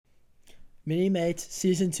Minny Mates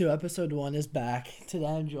Season 2, Episode 1 is back. Today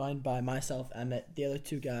I'm joined by myself, Emmett. The other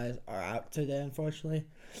two guys are out today, unfortunately.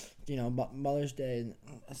 Mother's Day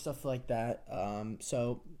and stuff like that.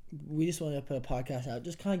 So we just wanted to put a podcast out,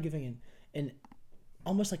 just kind of giving an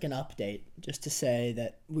almost like an update, just to say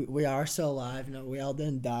that we are still alive. No, we all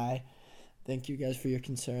didn't die. Thank you guys for your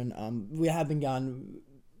concern. We have been gone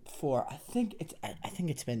for I think it's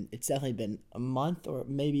definitely been a month or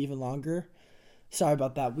maybe even longer. Sorry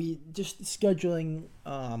about that. We just scheduling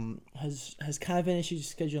has kind of been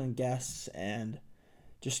issues scheduling guests and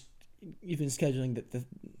just even scheduling the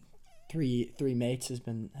three mates has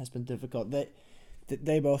been difficult.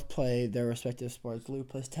 They both play their respective sports. Lou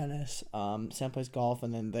plays tennis, Sam plays golf,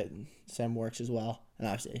 and then Sam works as well. And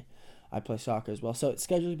obviously, I play soccer as well. So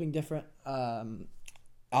scheduling being different.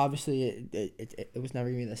 Obviously, it was never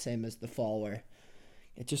gonna be the same as the fall where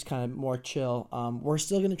it's just kind of more chill. We're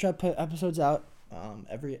still gonna try to put episodes out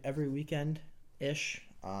every weekend ish.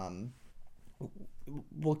 We'll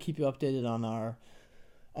keep you updated on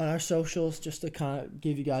our socials just to kind of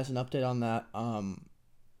give you guys an update on that.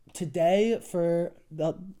 Today for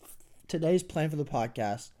the today's plan for the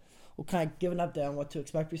podcast, we'll kind of give an update on what to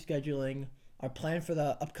expect for scheduling, our plan for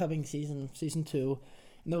the upcoming season 2,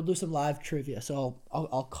 and then we'll do some live trivia. So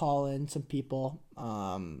I'll call in some people,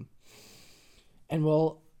 and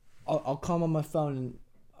I'll call them on my phone, and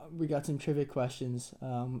we got some trivia questions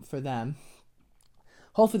for them.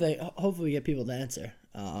 Hopefully we get people to answer.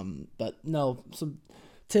 But no, so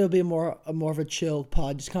today will be more of a chill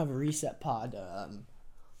pod, just kind of a reset pod.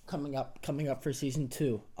 Coming up for season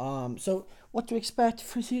 2. So what to expect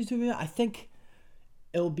for season 2? I think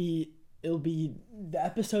it'll be the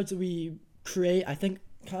episodes that we create. I think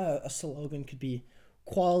kind of a slogan could be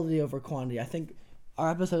quality over quantity. I think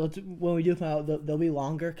our episodes, when we do come out, they'll be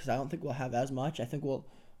longer because I don't think we'll have as much. I think we'll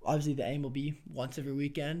obviously the aim will be once every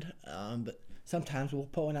weekend. But sometimes we'll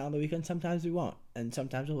put one out on the weekend, sometimes we won't, and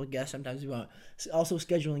sometimes we'll guest, sometimes we won't. Also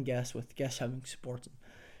scheduling guests with guests having sports and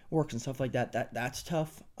work and stuff like that. That's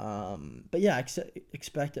tough. But yeah,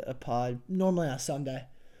 expect a pod normally on Sunday.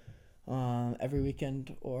 Every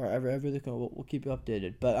weekend or every weekend we'll keep you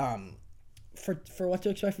updated. But for what to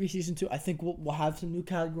expect for season 2, I think we'll have some new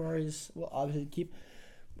categories. We'll obviously keep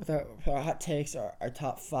with our hot takes, our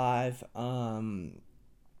top 5.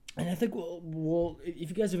 And I think we'll if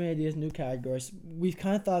you guys have any ideas, new categories, we've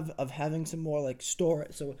kind of thought of having some more like store.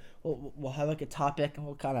 So we'll have like a topic and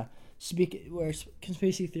we'll kind of speak where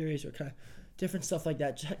conspiracy theories or kind of different stuff like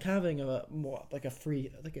that. Just kind of having a more like a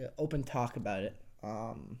free like an open talk about it.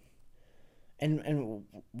 And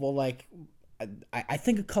we'll like I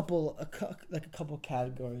think a couple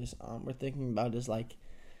categories we're thinking about is like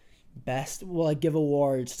best. We'll like give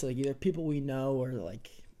awards to like either people we know or like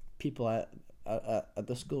people at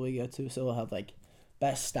the school we go to. So we'll have like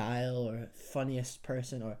best style or funniest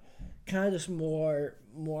person or kind of just more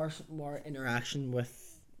interaction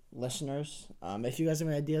with listeners. If you guys have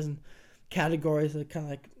any ideas and categories, like kind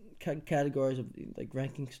of like categories of like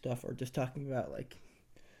ranking stuff or just talking about like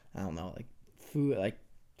I don't know like food like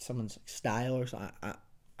someone's style or something.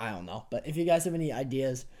 I don't know. But if you guys have any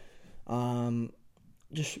ideas,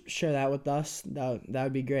 just share that with us. That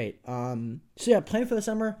would be great. So yeah, plan for the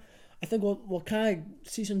summer. I think we'll kind of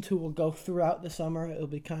season 2 will go throughout the summer. It'll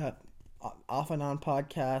be kind of off and on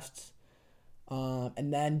podcasts,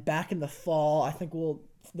 and then back in the fall. I think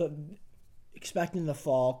expecting the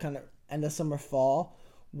fall kind of end of summer fall.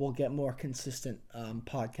 We'll get more consistent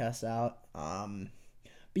podcasts out.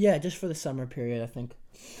 But yeah, just for the summer period, I think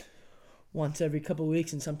once every couple of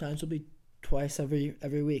weeks, and sometimes it'll be twice every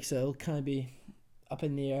week. So it'll kind of be up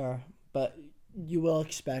in the air, but you will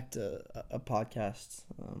expect a podcast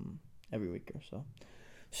every week or so.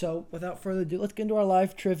 So without further ado, let's get into our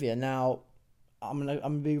live trivia. Now, I'm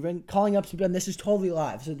gonna be calling up some people, and this is totally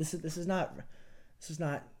live. So this is not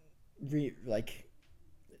like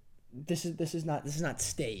this is not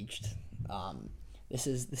staged. This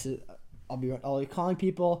is I'll be calling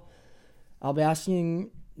people. I'll be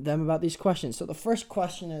asking them about these questions. So the first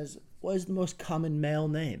question is, what is the most common male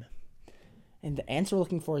name? And the answer we're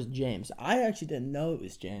looking for is James. I actually didn't know it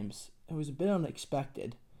was James. It was a bit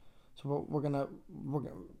unexpected. So we're gonna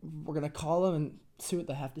call them and see what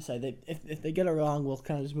they have to say. If they get it wrong, we'll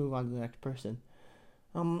kind of just move on to the next person.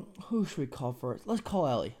 Who should we call first? Let's call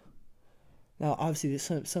Ellie. Now, obviously, there's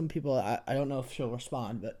some people I don't know if she'll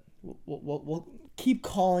respond, but we'll keep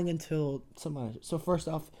calling until someone. So first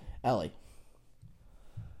off, Ellie.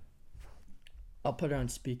 I'll put her on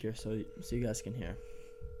speaker so you guys can hear.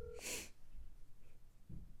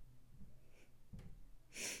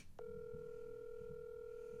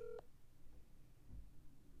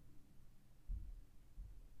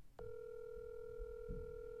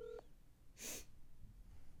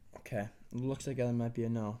 Okay. Looks like that might be a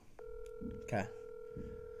no. Okay.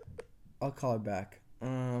 I'll call her back.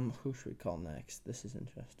 Who should we call next? This is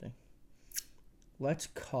interesting. Let's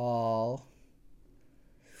call.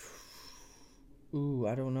 Ooh,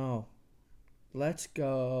 I don't know. Let's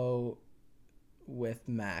go with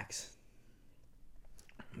Max.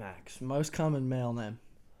 Max, most common male name.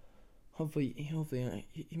 Hopefully,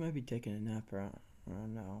 he might be taking a nap around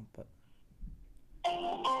now, but.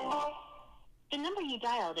 The number you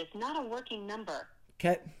dialed is not a working number.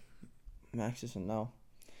 Okay. Max isn't no.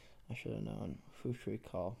 I should have known. Who should we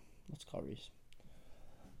call? Let's call Reese.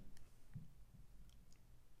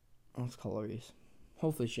 Let's call Reese.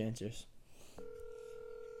 Hopefully she answers.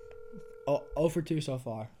 Oh, 0 for 2 so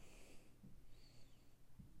far.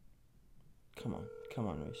 Come on,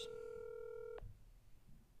 Reese.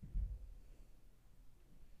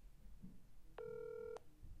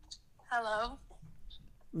 Hello.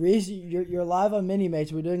 Reese, you're live on Minny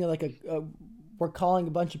Mates. We're doing like we're calling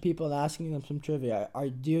a bunch of people and asking them some trivia.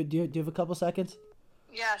 Do you have a couple seconds?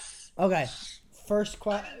 Yes. Okay. First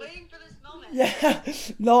question. I've been waiting for this moment. Yeah.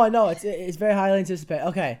 No, I know it's very highly anticipated.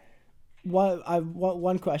 Okay.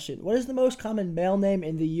 One question. What is the most common male name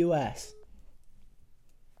in the U.S.?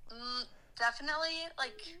 Definitely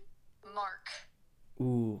like Mark.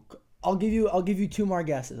 Ooh, I'll give you 2 more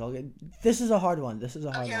guesses. This is a hard one.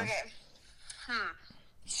 Okay.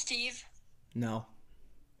 Steve. No.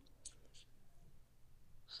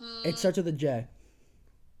 It starts with a J.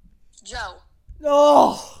 Joe.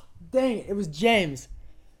 Oh, dang it! It was James.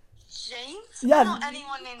 James? Yeah. I don't know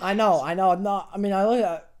anyone named I know. I'm not. I mean, I look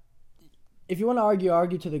at. If you want to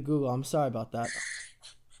argue to the Google. I'm sorry about that.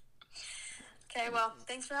 Okay, well,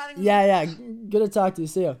 thanks for having me. Yeah. Good to talk to you.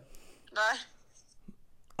 See you. Bye.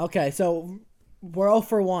 Okay, so we're 0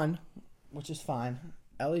 for 1, which is fine.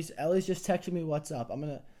 Ellie's just texting me what's up. I'm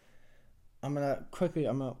gonna quickly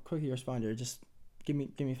respond to her. Just give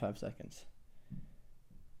me 5 seconds.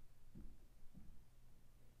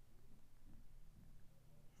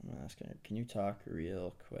 I'm asking her, can you talk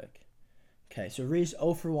real quick? Okay, so Reese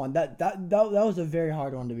 0 for 1. That was a very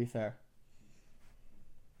hard one, to be fair.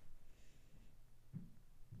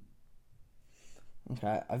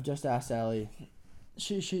 Okay, I've just asked Ellie.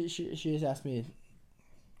 She just asked me,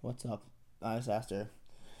 what's up? I just asked her.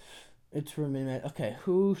 It's for Minny Mates. Okay,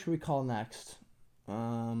 who should we call next?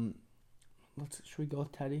 Should we go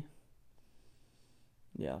with Teddy?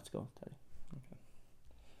 Yeah, let's go with Teddy. Okay.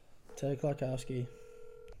 Teddy Clarkowski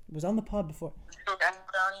was on the pod before.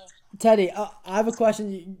 Teddy, I have a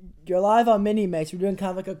question. You're live on Minny Mates. We're doing kind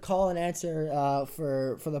of like a call and answer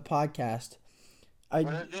for the podcast. What do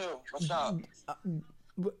I do? What's up?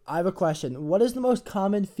 I have a question. What is the most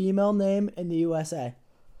common female name in the USA?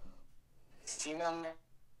 Female name?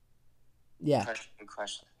 Yeah. Good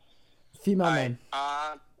question. Female name.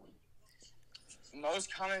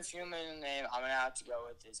 Most common female name I'm gonna have to go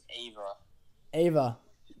with is Ava. Ava.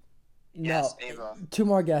 No. Yes, Ava. 2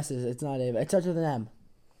 more guesses. It's not Ava. It starts with an M.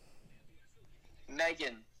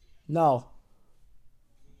 Megan. No.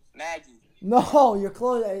 Maggie. No, you're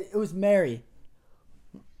close. It was Mary.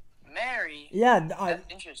 Mary? Yeah. That's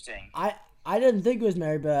interesting. I didn't think it was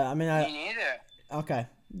Mary, but I mean Me neither. Okay.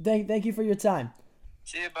 Thank you for your time.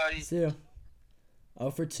 See you, buddy. See you.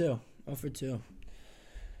 0 for 2. 0 for 2.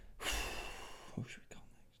 Who should we call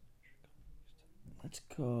next? Let's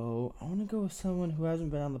go. I want to go with someone who hasn't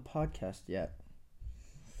been on the podcast yet.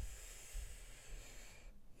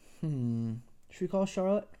 Should we call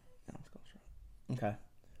Charlotte? Yeah, let's call Charlotte. Okay.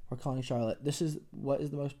 We're calling Charlotte. What is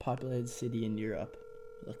the most populated city in Europe?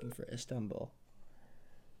 Looking for Istanbul.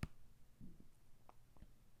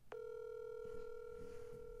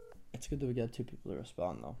 It's good that we got 2 people to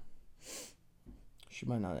respond, though. She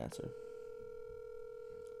might not answer.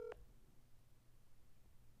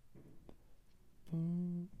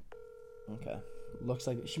 Okay. Looks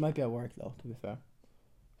like she might be at work, though, to be fair.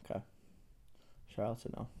 Okay. Charlotte's a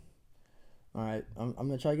no. Alright, I'm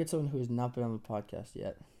going to try to get someone who has not been on the podcast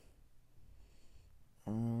yet.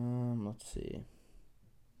 Let's see.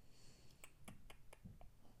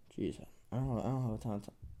 Jeez, I don't have a ton of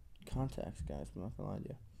contacts, guys. I'm not gonna lie to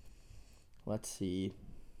you. Let's see.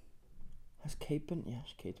 Has Kate been? Yeah,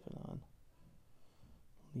 Kate's been on.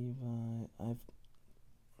 Levi,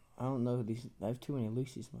 I don't know who these. I have too many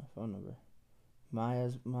Lucy's in my phone number. Maya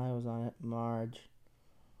was on it. Marge.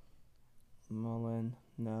 Mullen.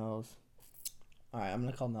 Nels. All right, I'm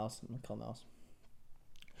gonna call Nels.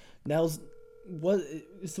 Nels,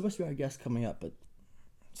 it's supposed to be our guest coming up, but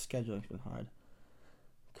scheduling's been hard.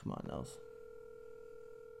 Come on, Nels.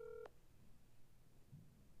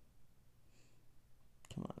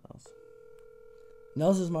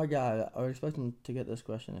 Nels is my guy. I would expect him to get this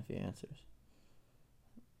question if he answers.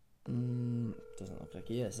 Doesn't look like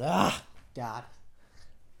he is. Ah, God.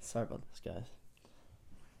 Sorry about this, guys.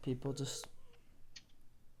 People just...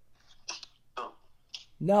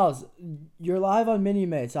 Nels, you're live on Minny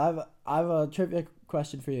Mates. I have a trivia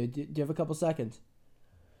question for you. Do you have a couple seconds?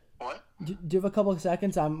 What? Do you have a couple of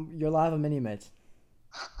seconds? You're live on Minny Mates.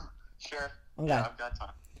 Sure. Okay. Yeah, I've got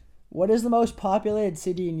time. What is the most populated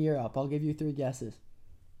city in Europe? I'll give you 3 guesses.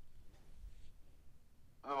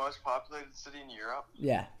 The most populated city in Europe?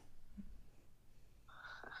 Yeah.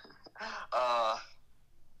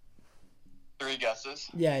 3 guesses.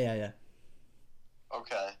 Yeah.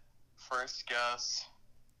 Okay. First guess,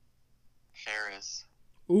 Paris.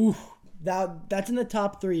 Ooh, that's in the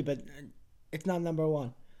top 3, but it's not number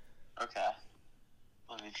 1. Okay.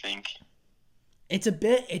 Let me think. It's a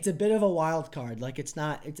bit of a wild card. Like it's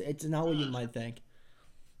not what you might think.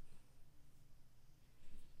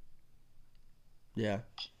 Yeah.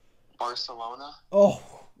 Barcelona? Oh,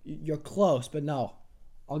 you're close, but no.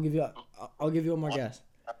 I'll give you one more guess.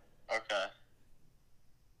 Okay.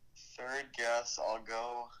 Third guess, I'll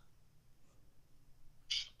go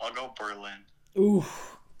Berlin. Ooh,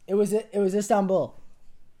 it was Istanbul.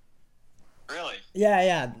 Really?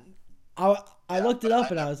 Yeah. I looked it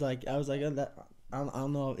up and I I was like, oh, that I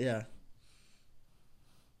don't know. Yeah.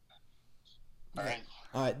 All right.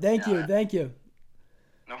 All right. Thank you.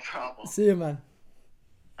 No problem. See you, man.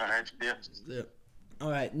 All right. Yeah. Yeah. All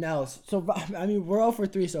right, now, so I mean, we're all for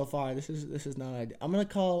 3 so far. This is not ideal. I'm gonna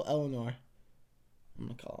call Eleanor.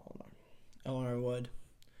 Eleanor Wood,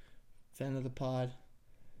 fan of the pod.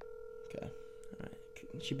 Okay, all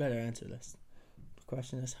right. She better answer this. The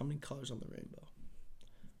question is, how many colors on the rainbow?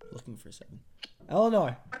 We're looking for 7.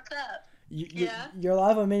 Eleanor. What's up? You're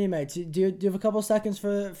live on Minny Mates. Do you have a couple seconds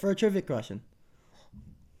for a trivia question?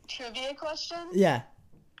 Trivia question? Yeah.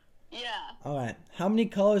 Yeah. All right. How many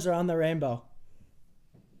colors are on the rainbow?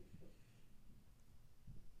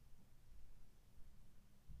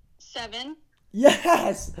 7.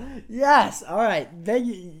 Yes. All right. Thank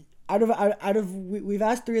you. We've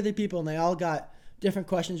asked 3 other people and they all got different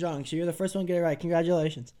questions wrong. So you're the first one to get it right.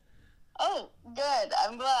 Congratulations. Oh, good.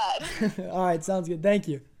 I'm glad. All right. Sounds good. Thank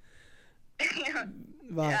you.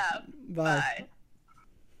 Bye. Yeah. Bye.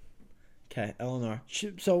 Okay, Eleanor.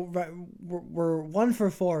 So we're 1 for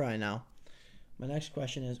 4 right now. My next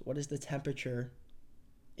question is, what is the temperature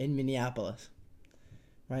in Minneapolis?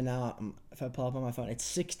 Right now, if I pull up on my phone, it's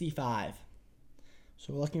 65.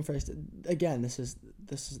 So we're looking for, again, this is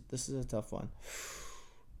a tough one.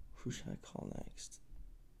 Who should I call next?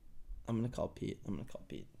 I'm gonna call Pete.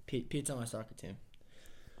 Pete's on my soccer team.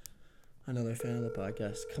 Another fan of the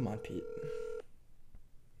podcast. Come on, Pete.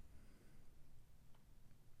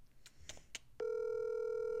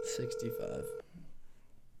 $65.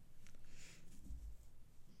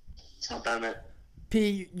 So damn it.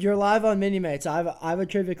 Pete, you're live on Minny Mates. I have a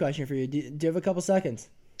trivia question for you. Do you have a couple seconds?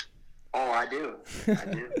 Oh, I do.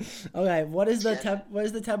 Okay, what is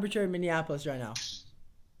the temperature in Minneapolis right now?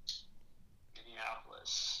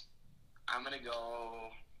 Minneapolis. I'm gonna go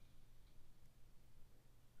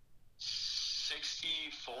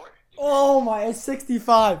 64. Oh my, it's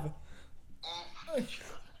 65.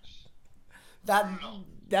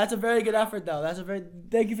 That's a very good effort though.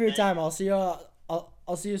 Thank you for your time. I'll see you.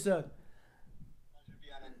 I'll see you soon.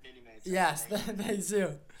 Yes, thanks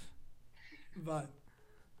soon. Bye.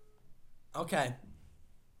 Okay.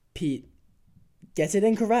 Pete gets it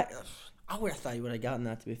incorrect. I would have thought you would have gotten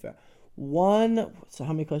that, to be fair. 1. So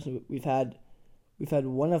how many questions we've had? We've had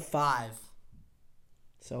 1 of 5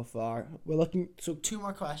 so far. We're looking. So 2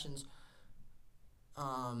 more questions.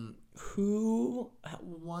 Who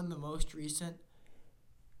won the most recent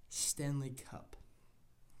Stanley Cup?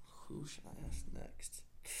 Who should I ask next?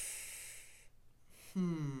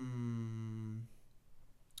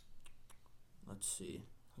 Let's see.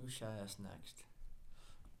 Who should I ask next?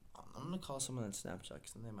 I'm gonna call someone on Snapchat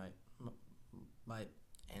because then they might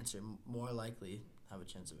answer, more likely have a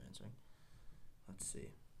chance of answering. Let's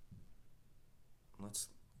see.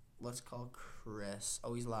 Let's call Chris.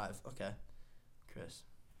 Oh, he's live. Okay, Chris.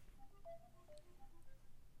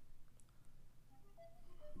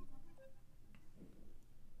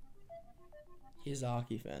 He's a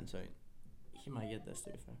hockey fan, so he might get this,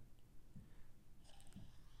 to be fair.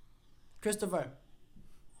 Christopher.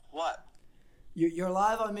 What? You're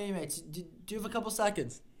live on Minny Mates. Do you have a couple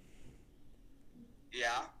seconds?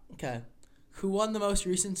 Yeah. Okay. Who won the most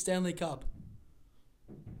recent Stanley Cup?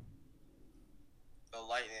 The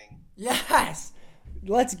Lightning. Yes.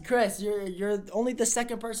 Chris. You're only the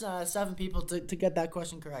second person out of 7 people to get that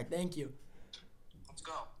question correct. Thank you. Let's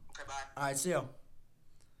go. Okay, bye. All right. See you.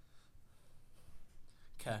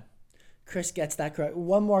 Okay. Chris gets that correct.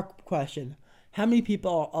 One more question. How many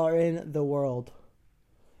people are in the world?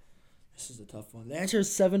 This is a tough one. The answer is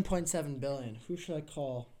 7.7 billion. Who should I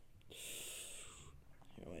call?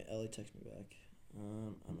 Here, wait. Ellie text me back.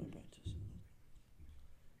 I'm in practice.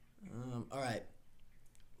 All right.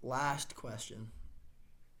 Last question.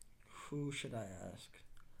 Who should I ask?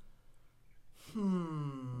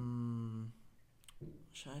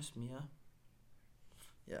 Should I ask Mia?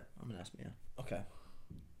 Yeah, I'm gonna ask Mia. Okay.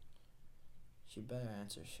 She better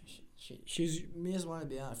answer. She's Mia's wanted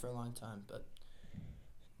to be on it for a long time, but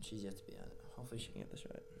she's yet to be on it. Hopefully she can get this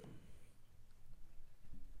right.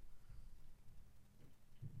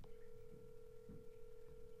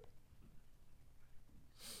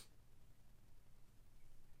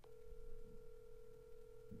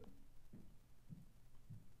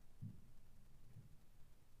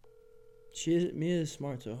 Mia is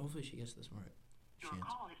smart, so hopefully she gets this right. Your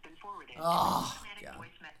call has been forwarded. Oh, Automatic God.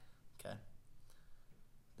 voicemail. Okay.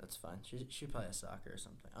 That's fine. She probably has soccer or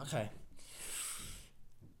something. Okay.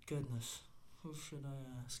 Goodness. Who should I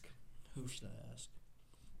ask?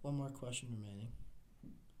 One more question remaining.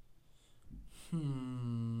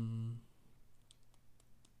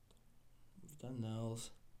 We've done Nels.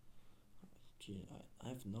 Gee, I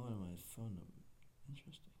have no one on my phone number.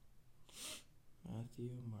 Interesting. Matthew,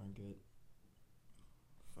 Margaret.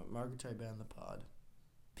 Margaret's already been on the pod.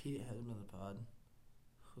 Pete hasn't been on the pod.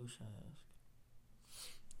 Who should I ask?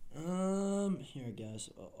 Here, guys.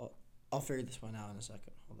 I'll figure this one out in a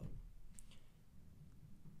second. Hold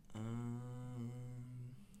on.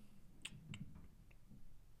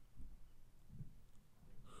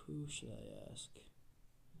 Who should I ask?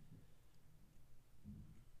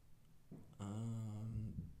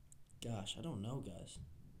 Gosh, I don't know, guys.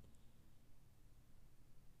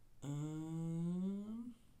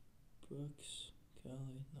 Brooks,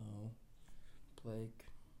 Kelly, no. Blake,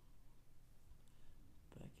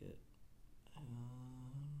 Beckett.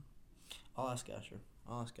 I'll ask Asher.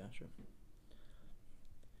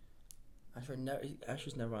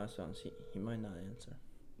 Asher's never on his phone, so he might not answer.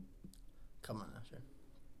 Come on, Asher.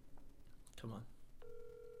 Come on.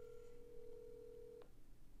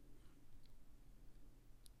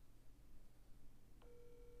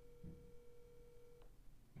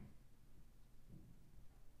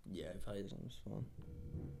 Yeah, he probably doesn't have his phone.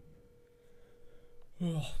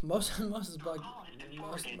 Most of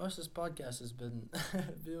this podcast has been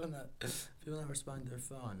people that respond to their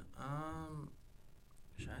phone.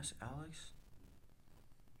 Should I ask Alex?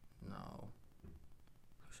 No.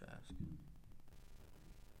 Who should I ask?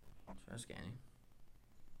 Should I ask Annie?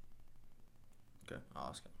 Okay, I'll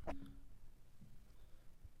ask him.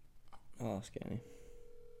 I'll ask Annie.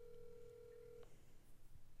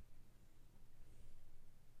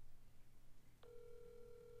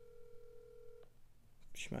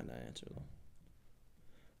 She might not answer though.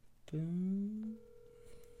 Boom.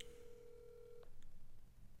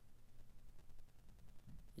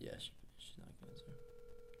 Yeah, she's not gonna answer.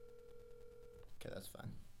 Okay, that's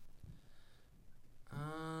fine.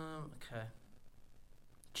 Okay.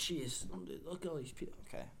 Jeez, look at all these people.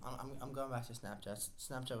 Okay, I'm going back to Snapchat.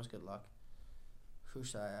 Snapchat was good luck. Who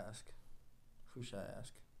should I ask?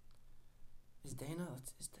 Is Dana?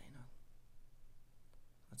 Dana.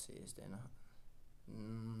 Let's see, is Dana?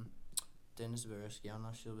 Dana's a bit risky. I don't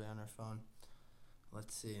know if she'll be on her phone.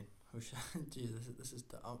 Let's see. Who should gee, this is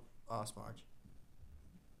the Marge.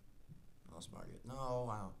 Margaret. No,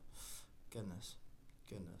 wow. Goodness.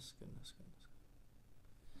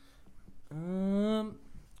 I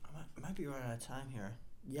might be running out of time here.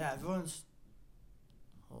 Yeah, everyone's.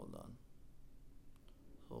 Hold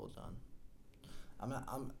on. I'm gonna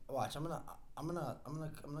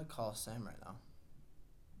call Sam right now.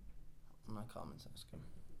 I'm gonna call him and ask him.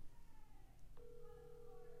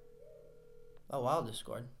 Oh wow,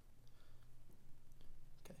 Discord.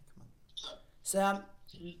 Okay, come on. Sam,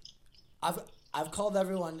 I've called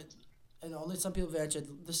everyone, and only some people have answered.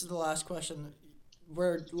 This is the last question.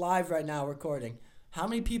 We're live right now, recording. How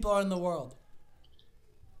many people are in the world?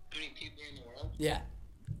 How many people in the world? Yeah.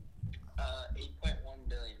 8.1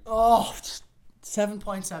 billion. Oh,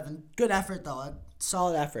 7.7. Good effort though.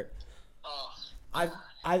 Solid effort. Oh. I've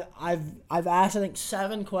asked I think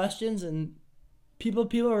 7 questions and people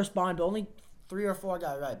respond. But only 3 or 4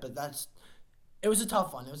 got it right. But it was a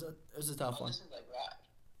tough one. It was a tough one. This is like right.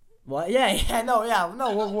 What? No.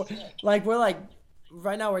 We're like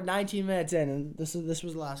right now we're 19 minutes in and this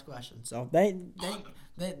was the last question. So thank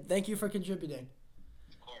you for contributing.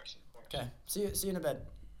 Of course. Okay. See you in a bit.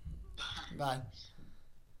 Bye.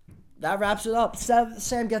 That wraps it up.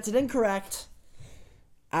 Sam gets it incorrect.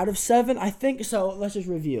 Out of 7, I think so. Let's just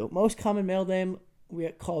review. Most common male name we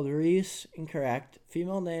called Reese, incorrect.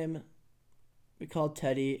 Female name, we called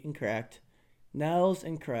Teddy, incorrect. Nels,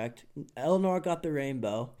 incorrect. Eleanor got the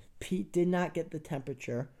rainbow. Pete did not get the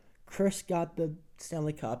temperature. Chris got the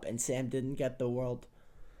Stanley Cup, and Sam didn't get the world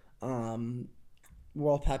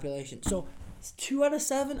population. So it's 2 out of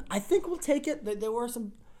 7. I think we'll take it. There were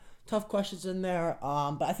some tough questions in there,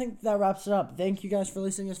 but I think that wraps it up. Thank you guys for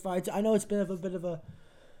listening this far. I know it's been a bit of a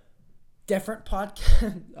different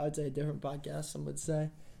podcast. I'd say a different podcast, some would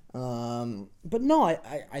say. But no,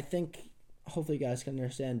 I think hopefully you guys can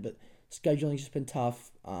understand. But scheduling's just been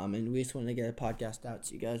tough, and we just wanted to get a podcast out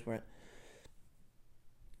so you guys weren't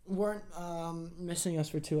missing us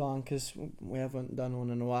for too long because we haven't done one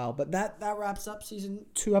in a while. But that wraps up season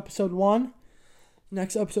 2, episode 1.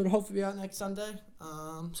 Next episode will hopefully be out next Sunday.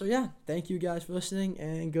 So yeah, thank you guys for listening,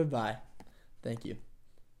 and goodbye. Thank you.